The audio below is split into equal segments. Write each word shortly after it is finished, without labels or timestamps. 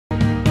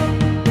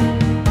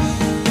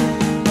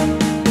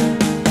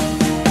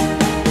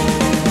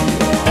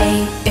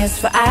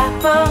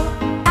apple,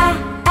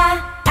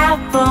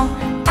 apple,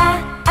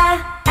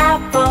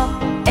 apple.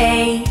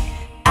 A,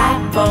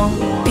 apple.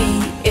 B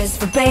is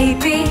for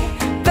baby,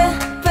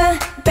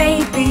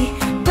 baby,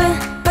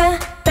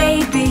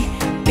 baby.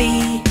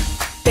 B,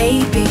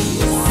 baby.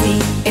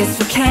 C is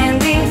for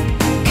candy,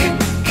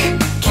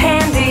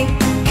 candy,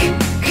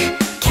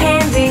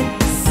 candy.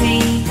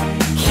 C,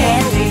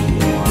 candy.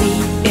 D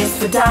is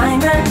for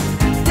diamond,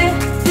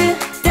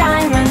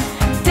 diamond,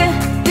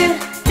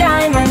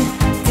 diamond.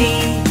 D,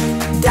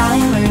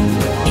 diamond.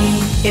 E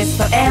is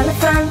for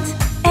elephant,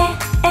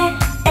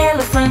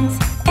 elephant,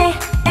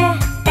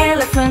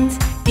 elephant.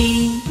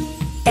 E,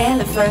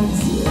 elephant.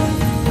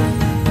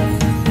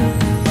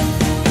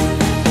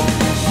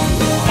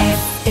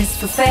 F is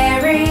for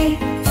fairy,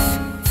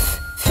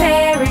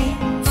 fairy,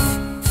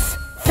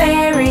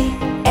 fairy.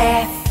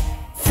 F,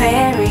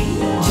 fairy.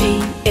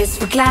 G is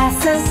for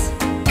glasses,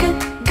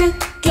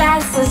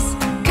 glasses,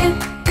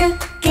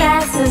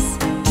 glasses.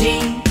 G,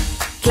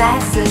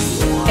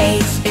 glasses.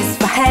 H is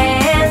for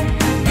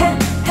hand,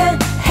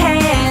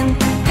 hand,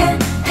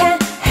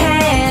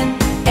 hand.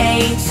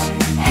 H,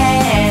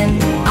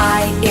 hand.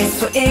 I is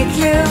for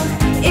igloo,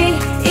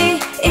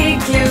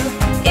 igloo,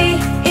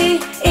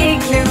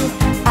 igloo.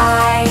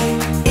 I,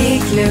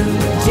 igloo.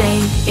 J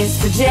is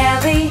for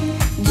jelly,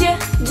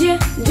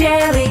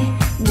 jelly,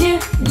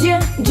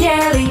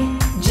 jelly.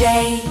 J,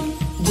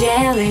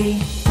 jelly.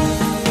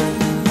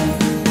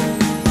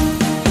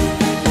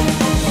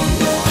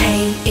 K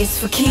is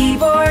for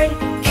keyboard,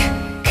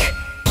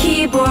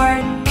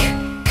 keyboard,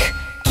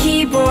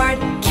 keyboard.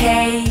 K,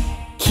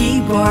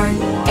 keyboard.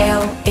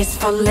 L is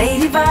for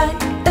ladybug,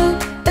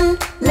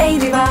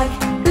 ladybug,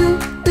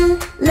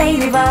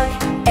 ladybug.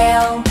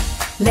 L,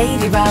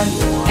 ladybug.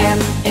 M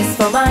is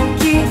for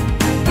monkey,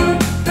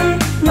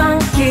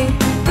 monkey,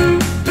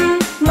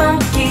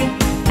 monkey.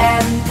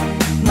 M,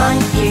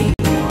 monkey.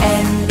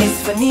 N is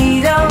for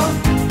needle,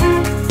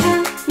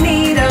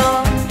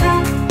 needle,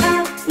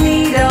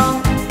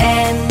 needle.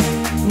 N,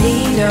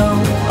 needle.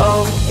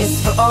 O is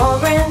for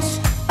orange,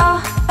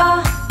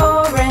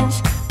 orange,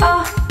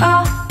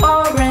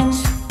 orange.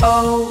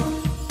 O,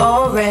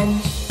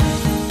 orange.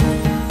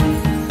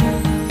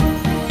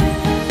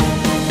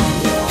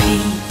 P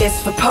is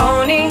for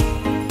pony,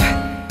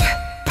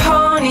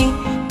 pony,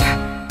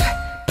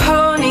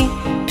 pony.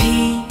 P,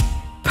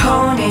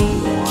 pony.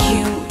 Q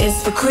is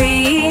for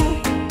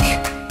queen,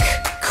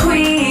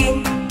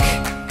 queen,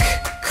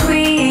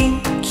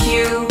 queen.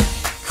 Q,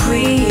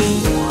 queen.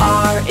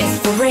 R is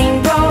for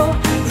rainbow,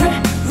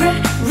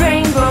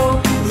 rainbow,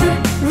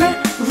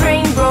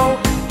 rainbow.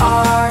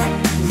 R,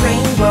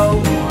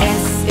 rainbow.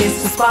 S is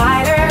for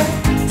spider,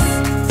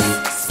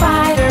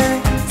 spider,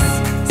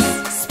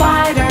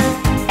 spider.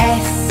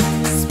 S,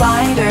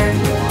 spider.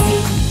 T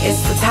is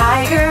for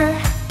tiger,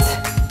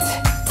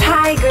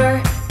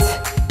 tiger,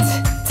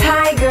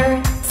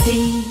 tiger. T,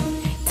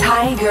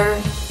 tiger.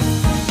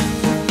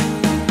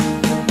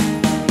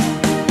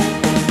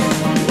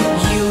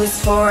 U is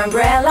for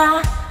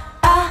umbrella,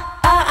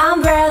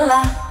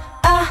 umbrella,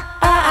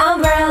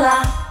 umbrella.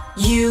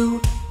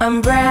 U,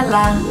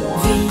 umbrella.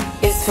 V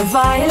is for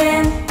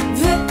violin,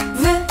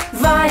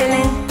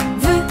 violin,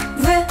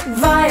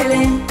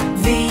 violin.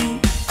 V,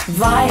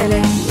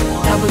 violin.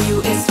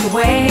 W is for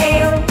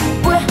whale,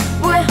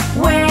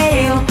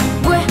 whale,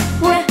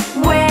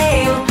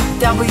 whale.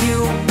 W,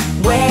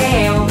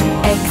 whale.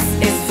 X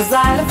is for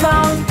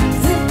xylophone,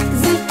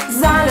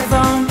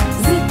 xylophone,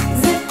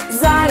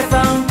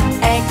 xylophone.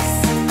 X,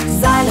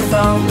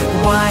 xylophone.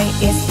 Y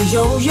is for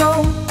yo-yo,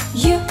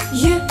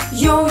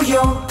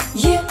 yo-yo,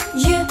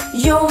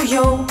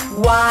 yo-yo.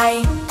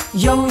 Y,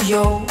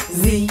 yo-yo.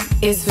 Z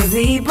is for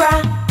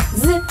zebra,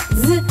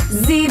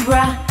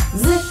 zebra,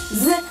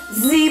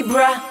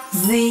 zebra.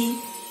 Z,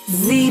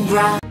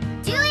 zebra.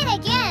 Do it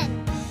again.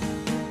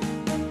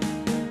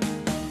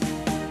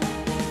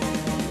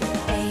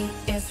 A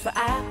is for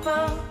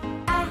apple,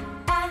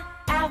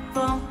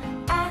 apple,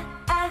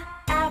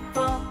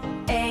 apple.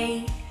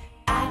 A,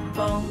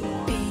 apple.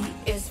 B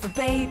is for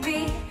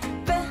baby,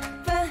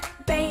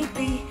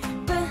 baby,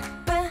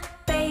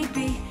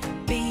 baby.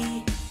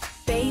 B,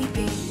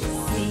 baby.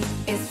 C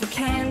is for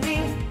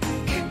candy,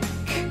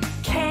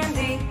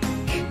 candy,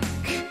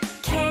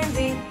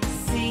 candy.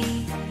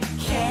 C,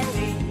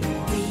 candy.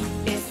 D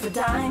is for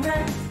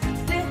diamond,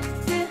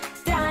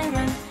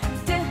 diamond,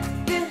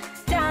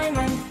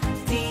 diamond.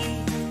 D,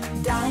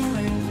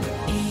 diamond.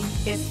 E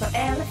is for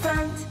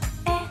elephant,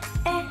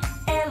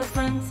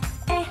 elephant,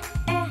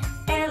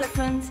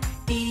 elephant.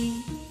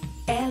 E,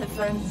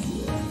 elephant.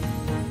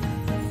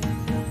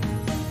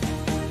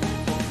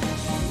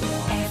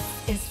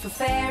 F is for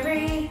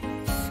fairy,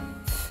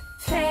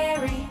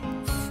 fairy,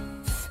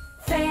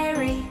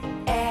 fairy.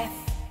 F,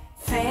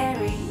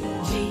 fairy.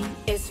 G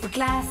is for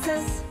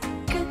glasses,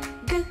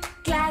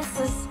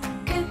 glasses,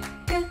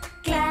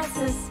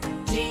 glasses.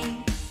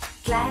 G,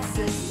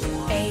 glasses.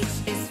 H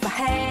is for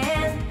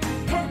hand,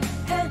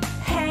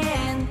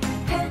 hand,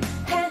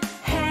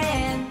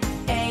 hand.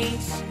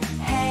 H,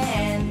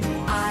 hand.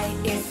 I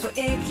is for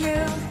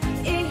igloo,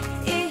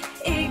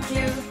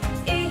 igloo,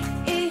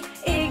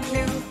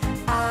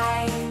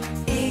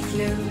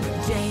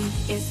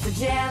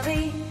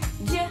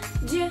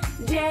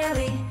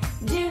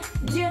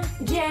 jelly,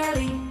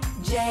 jelly,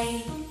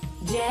 J,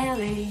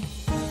 jelly.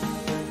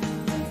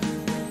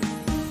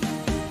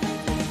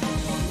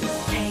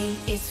 K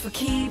is for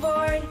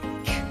keyboard,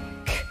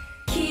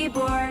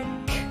 keyboard,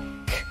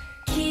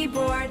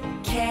 keyboard,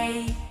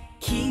 K,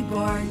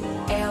 keyboard.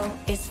 L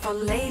is for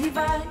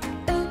ladybug,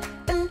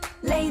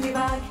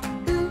 ladybug,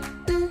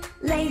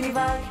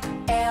 ladybug,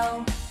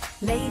 L,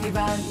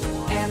 ladybug.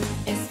 M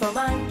is for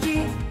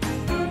monkey,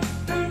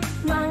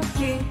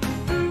 monkey,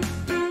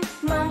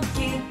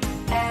 monkey,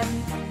 M,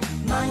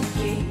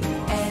 monkey.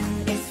 N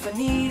is for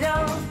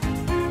needle,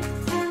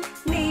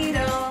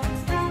 needle,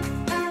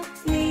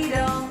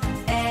 needle,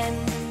 N,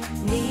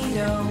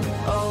 needle.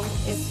 O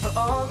is for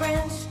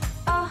orange,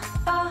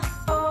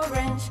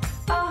 orange,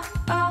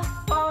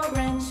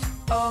 orange,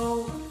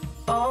 O,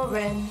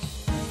 orange.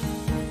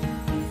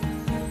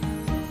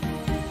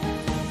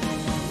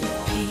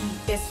 P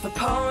is for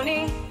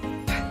pony,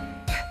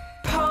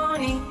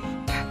 pony,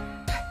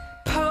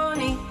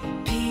 pony,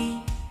 P,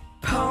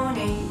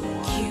 pony.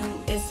 Q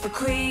is for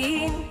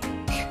queen,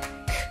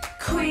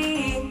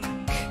 queen,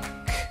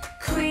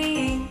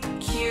 queen,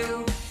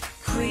 Q,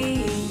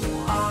 queen.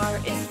 R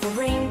is for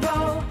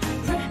rainbow,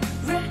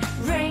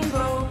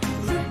 rainbow,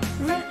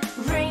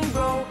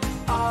 rainbow,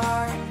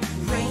 R,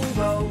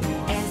 rainbow.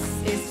 S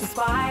is for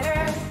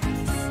spider,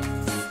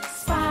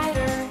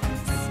 spider,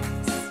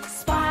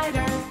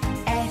 spider,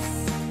 S,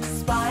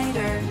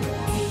 spider.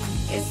 T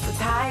is for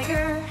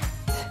tiger,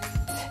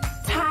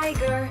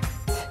 tiger,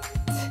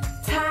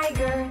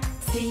 tiger,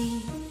 T,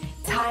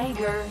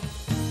 tiger.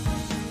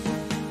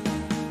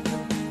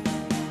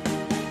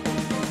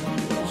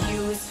 U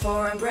is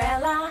for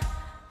umbrella,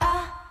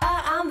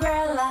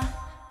 umbrella,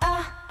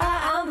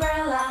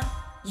 umbrella,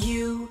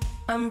 U,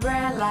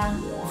 umbrella.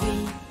 V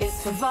is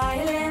for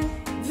violin,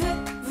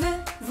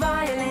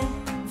 violin,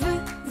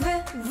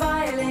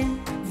 violin,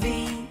 V,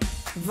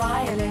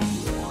 violin.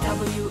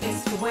 W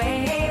is for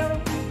whale,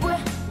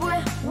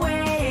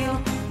 whale,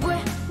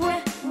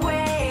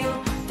 whale,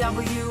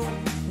 W,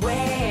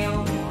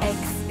 whale. X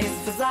is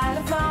for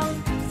xylophone,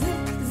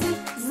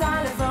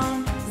 xylophone,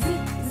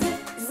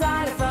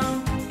 xylophone,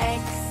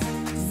 X,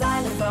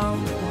 xylophone.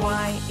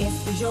 Y is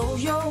for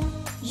yo-yo,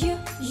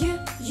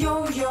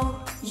 yo-yo,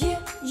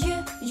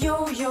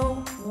 yo-yo,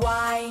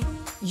 Y,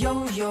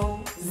 yo-yo.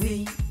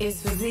 Z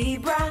is for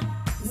zebra,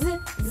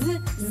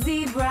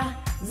 zebra,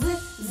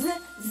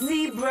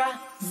 zebra,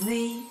 Z,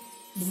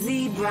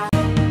 zebra.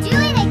 Do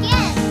it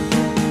again!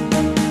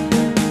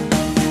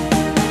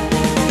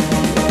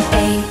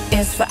 A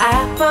is for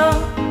apple,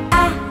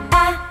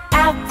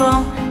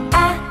 apple,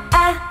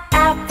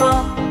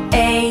 apple,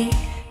 A,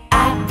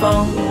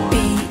 apple. B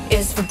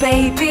is for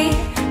baby,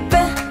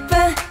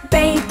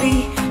 baby,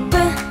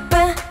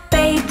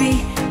 baby,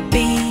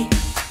 B,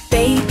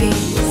 baby.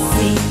 C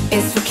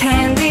is for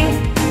candy,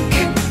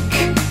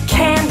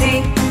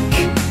 candy,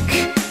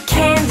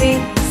 candy,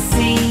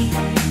 C,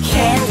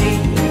 candy.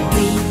 D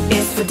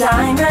is for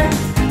diamond,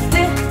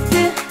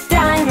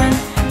 diamond,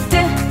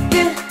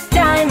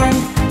 diamond,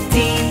 D,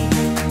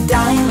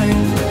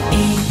 diamond. E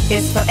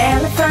is for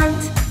elephant,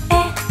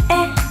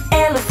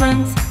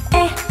 elephant,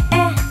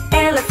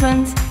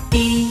 elephant,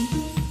 E,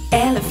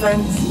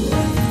 elephant.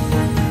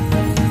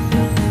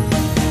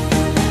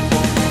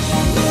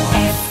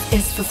 F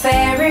is for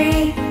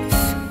fairy,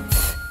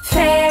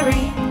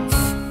 fairy,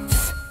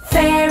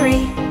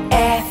 fairy,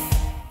 F,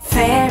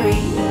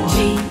 fairy. G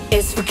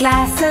is for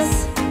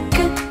glasses,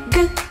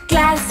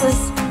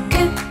 glasses,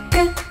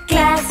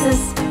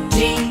 glasses,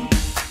 G,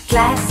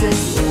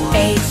 glasses.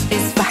 H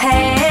is for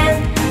hand,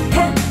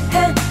 hand,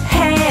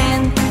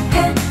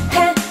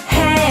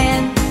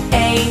 hand,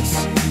 H,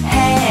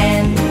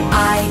 hand.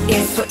 I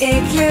is for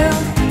igloo,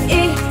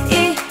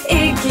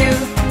 igloo,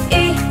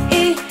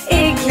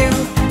 igloo,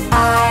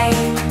 I,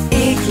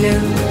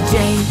 igloo. J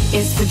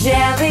is for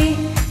jelly,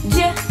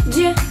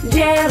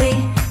 jelly,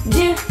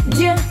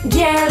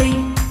 jelly,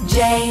 J,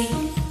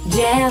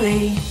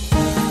 jelly.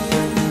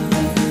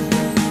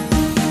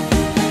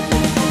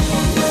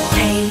 K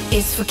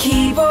is for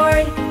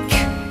keyboard,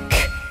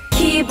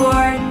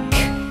 keyboard,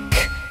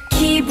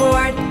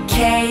 keyboard,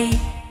 K,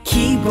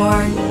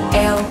 keyboard.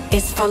 L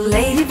is for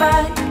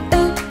ladybug,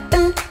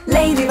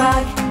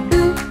 ladybug,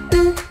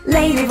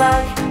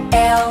 ladybug,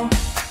 L,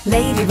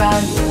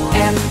 ladybug.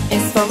 M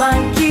is for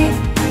monkey,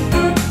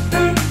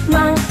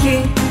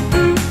 monkey,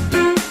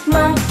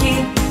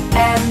 monkey,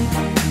 M,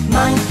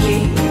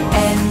 monkey.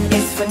 N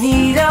is for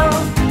needle,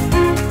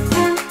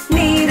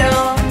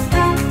 needle,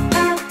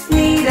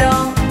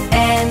 needle,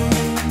 N,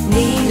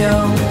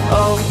 needle.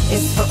 O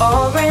is for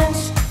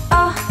orange,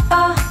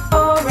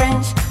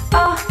 orange,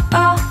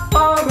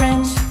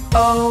 orange,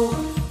 O,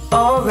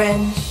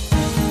 orange.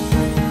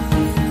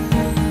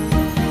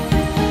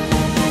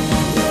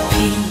 P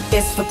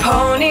is for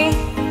pony,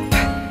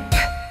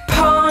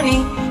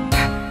 pony,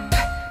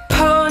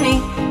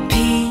 pony, P,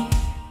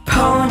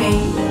 pony.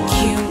 Q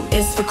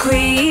is for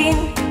queen,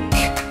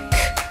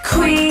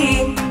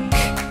 queen,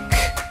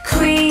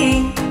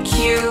 queen,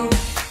 Q,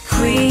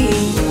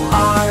 queen.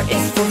 R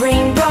is for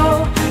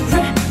rainbow,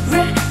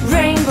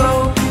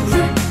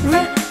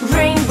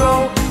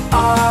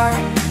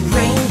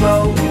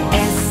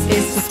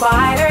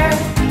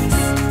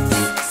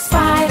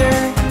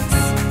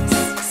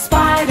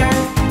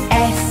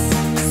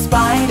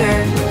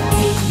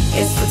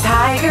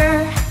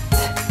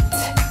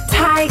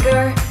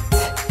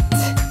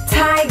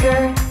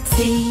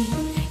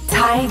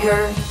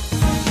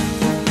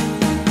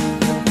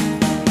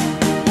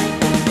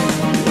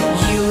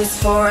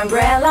 for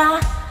umbrella,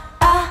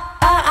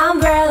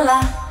 umbrella,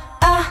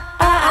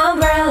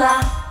 umbrella.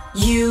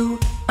 U,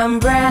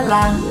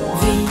 umbrella.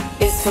 V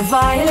is for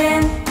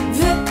violin,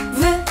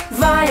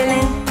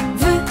 violin,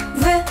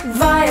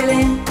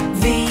 violin.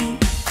 V,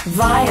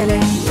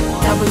 violin.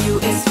 W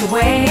is for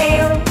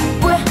whale,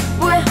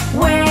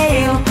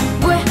 whale,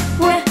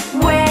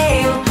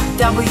 whale.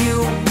 W,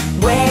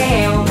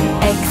 whale.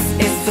 X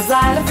is for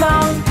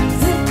xylophone,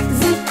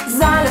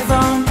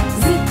 xylophone,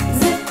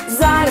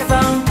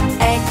 xylophone.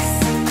 X,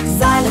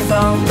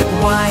 xylophone.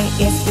 Y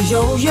is for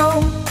yo-yo,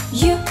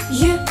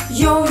 yo-yo,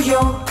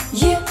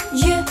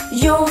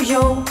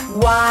 yo-yo.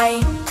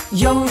 Y,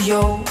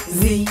 yo-yo.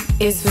 Z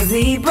is for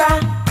zebra,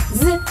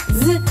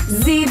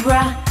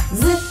 zebra,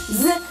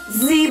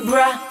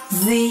 zebra.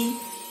 Z,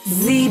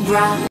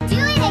 zebra. Do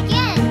it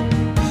again.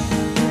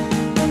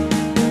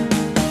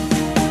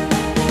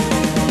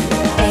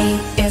 A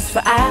is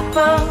for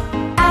apple,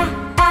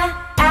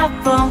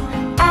 apple,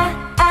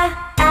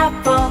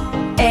 apple.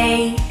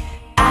 A,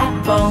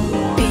 apple.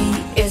 B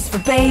is for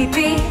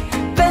baby,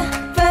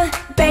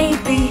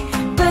 baby,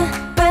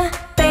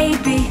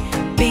 baby.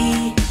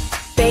 B,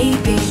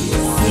 baby.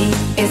 C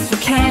is for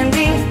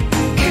candy,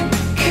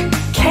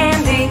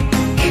 candy,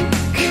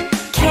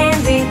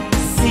 candy.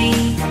 C,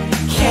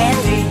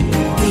 candy.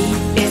 D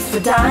is for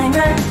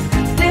diamond,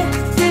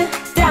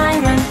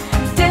 diamond,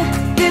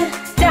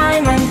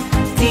 diamond.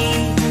 D,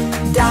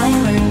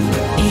 diamond.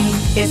 E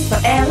is for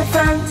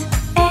elephant,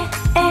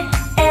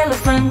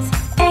 elephant,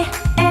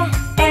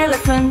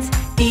 elephant.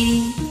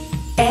 E,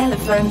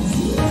 elephant.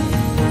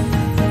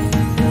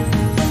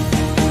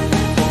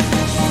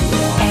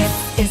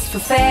 F is for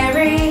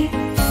fairy,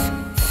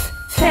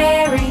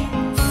 fairy,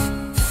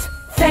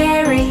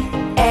 fairy.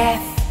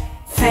 F,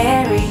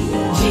 fairy.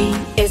 G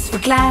is for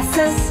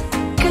glasses,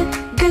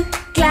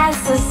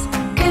 glasses,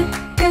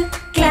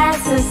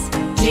 glasses.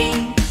 G,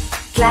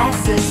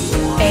 glasses.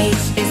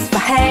 H is for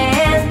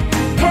hand,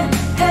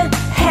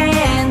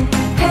 hand,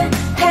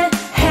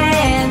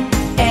 hand.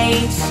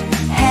 H,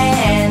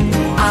 hand.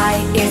 I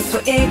is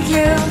for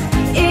igloo,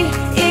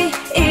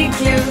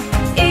 igloo,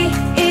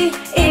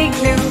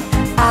 igloo.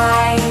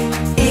 I,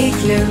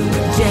 igloo.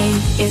 J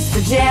is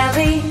for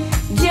jelly,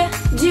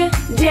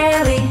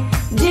 jelly,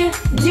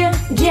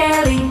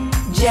 jelly.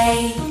 J,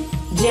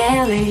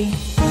 jelly.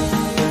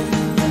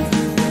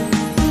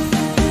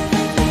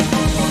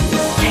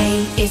 K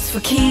is for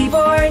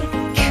keyboard,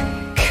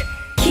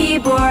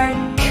 keyboard,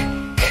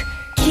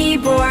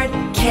 keyboard.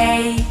 K,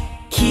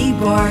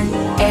 keyboard.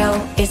 L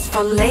is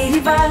for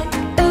ladybug,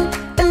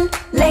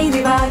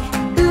 ladybug,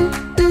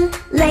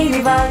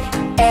 ladybug.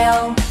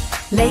 L,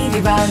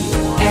 ladybug.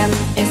 M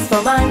is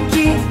for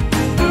monkey,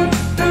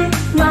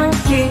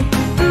 monkey,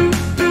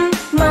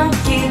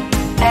 monkey.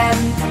 M,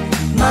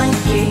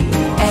 monkey.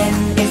 N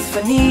is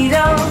for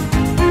needle,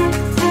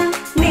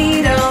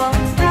 needle,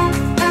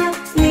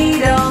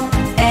 needle.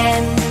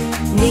 N,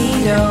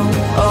 needle.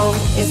 O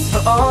is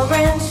for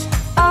orange,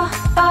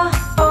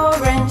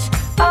 orange,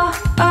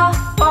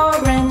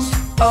 orange.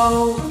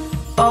 O,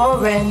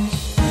 orange.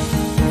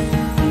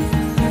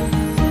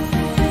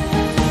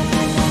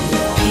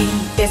 P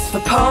is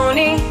for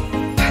pony,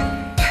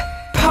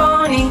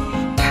 pony,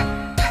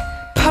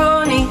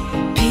 pony.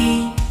 P,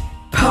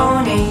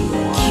 pony.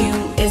 Q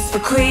is for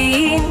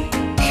queen,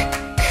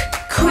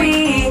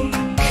 queen,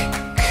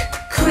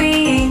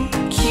 queen.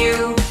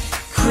 Q,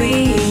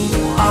 queen.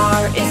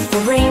 R is for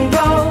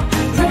rainbow,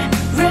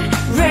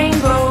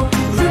 rainbow,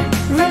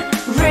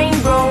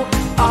 rainbow.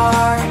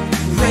 R,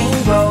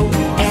 rainbow.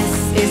 S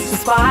is for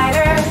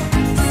spider,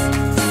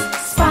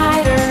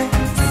 spider,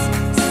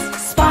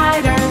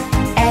 spider.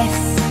 S,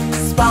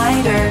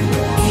 spider.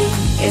 T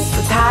is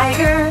for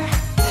tiger,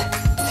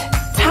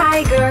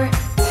 tiger,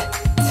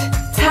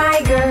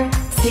 tiger.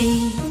 T,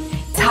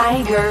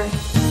 tiger.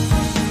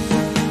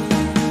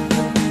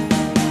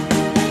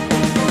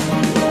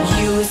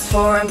 U is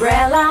for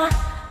umbrella,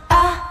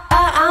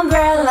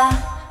 umbrella,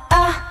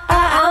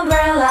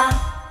 umbrella.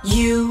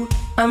 U,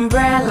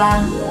 umbrella.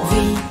 V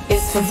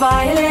is for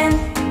violin,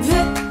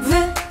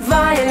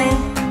 violin,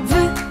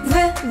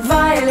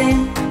 violin.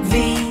 V,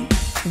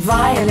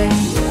 violin.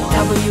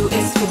 W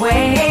is for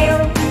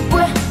whale,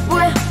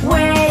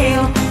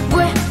 whale,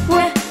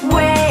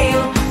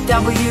 whale.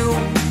 W,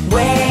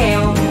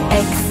 whale.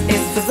 X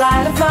is for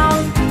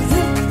xylophone,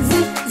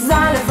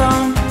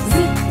 xylophone,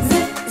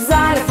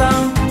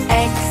 xylophone.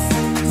 X,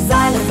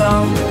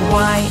 xylophone.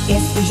 Y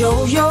is for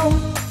yo-yo,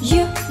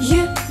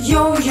 yo-yo,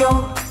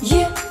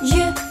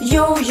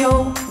 yo-yo.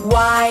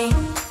 Y,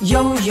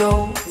 yo-yo.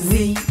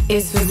 Z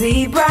is for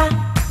zebra,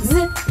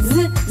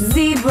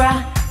 zebra,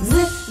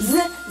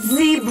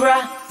 zebra.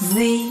 Z,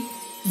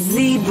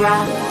 zebra.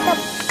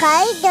 北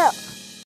海道